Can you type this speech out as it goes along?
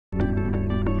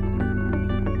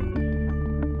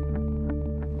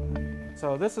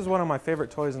So this is one of my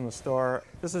favorite toys in the store.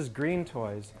 This is Green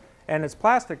Toys. And it's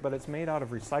plastic, but it's made out of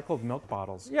recycled milk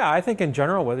bottles. Yeah, I think in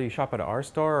general, whether you shop at our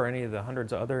store or any of the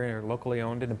hundreds of other locally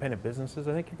owned independent businesses,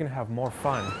 I think you're going to have more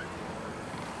fun.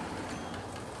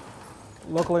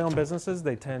 Locally owned businesses,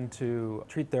 they tend to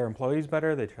treat their employees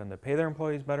better, they tend to pay their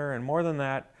employees better, and more than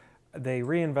that, they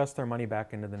reinvest their money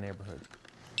back into the neighborhood.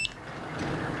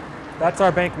 That's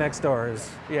our bank next door.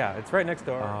 Yeah, it's right next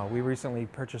door. We recently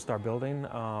purchased our building,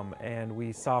 and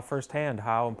we saw firsthand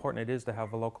how important it is to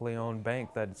have a locally owned bank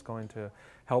that's going to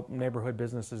help neighborhood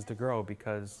businesses to grow,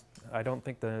 because I don't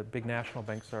think the big national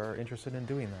banks are interested in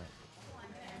doing that.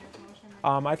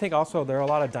 I think also there are a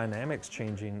lot of dynamics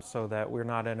changing so that we're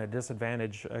not in a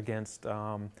disadvantage against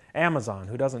Amazon,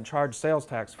 who doesn't charge sales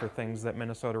tax for things that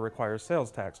Minnesota requires sales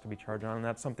tax to be charged on, and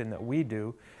that's something that we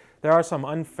do. There are some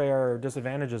unfair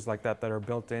disadvantages like that that are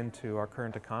built into our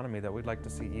current economy that we'd like to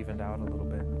see evened out a little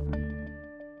bit.